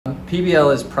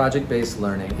PBL is project-based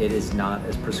learning. It is not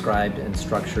as prescribed and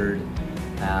structured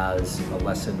as a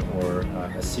lesson or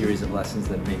a series of lessons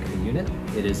that make a unit.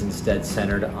 It is instead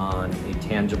centered on a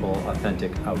tangible,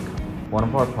 authentic outcome. One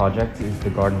of our projects is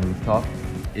the garden rooftop.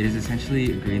 It is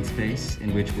essentially a green space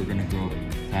in which we're going to grow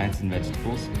plants and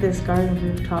vegetables. This garden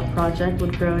rooftop project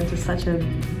would grow into such a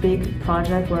big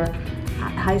project where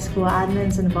high school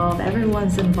admins involved,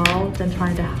 everyone's involved in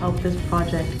trying to help this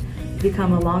project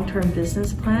become a long-term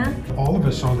business plan. All of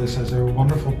us saw this as a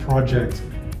wonderful project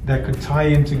that could tie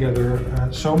in together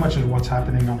so much of what's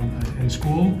happening in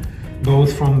school,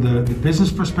 both from the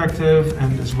business perspective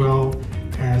and as well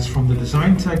as from the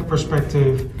design tech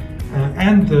perspective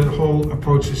and the whole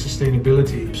approach to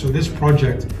sustainability. So this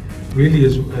project really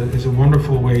is a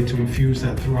wonderful way to infuse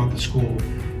that throughout the school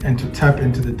and to tap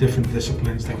into the different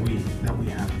disciplines that we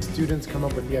have. Students come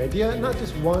up with the idea, not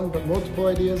just one, but multiple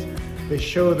ideas. They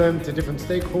show them to different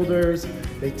stakeholders,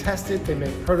 they test it, they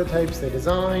make prototypes, they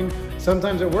design.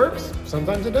 Sometimes it works,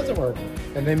 sometimes it doesn't work.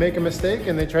 And they make a mistake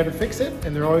and they try to fix it,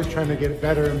 and they're always trying to get it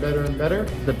better and better and better.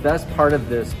 The best part of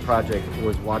this project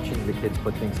was watching the kids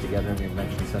put things together in the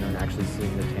Invention Center and actually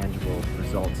seeing the tangible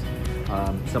results.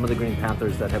 Some of the Green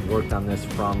Panthers that have worked on this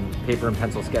from paper and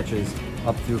pencil sketches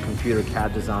up through computer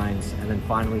CAD designs and then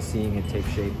finally seeing it take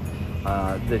shape,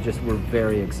 they just were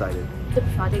very excited. The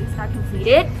project is now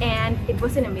completed and it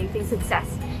was an amazing success.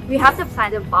 We have the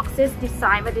planter boxes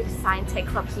designed by the Design Tech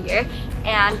Club here,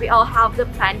 and we all have the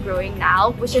plant growing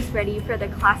now, which is ready for the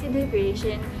class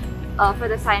integration for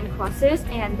the science courses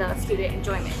and the student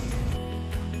enjoyment.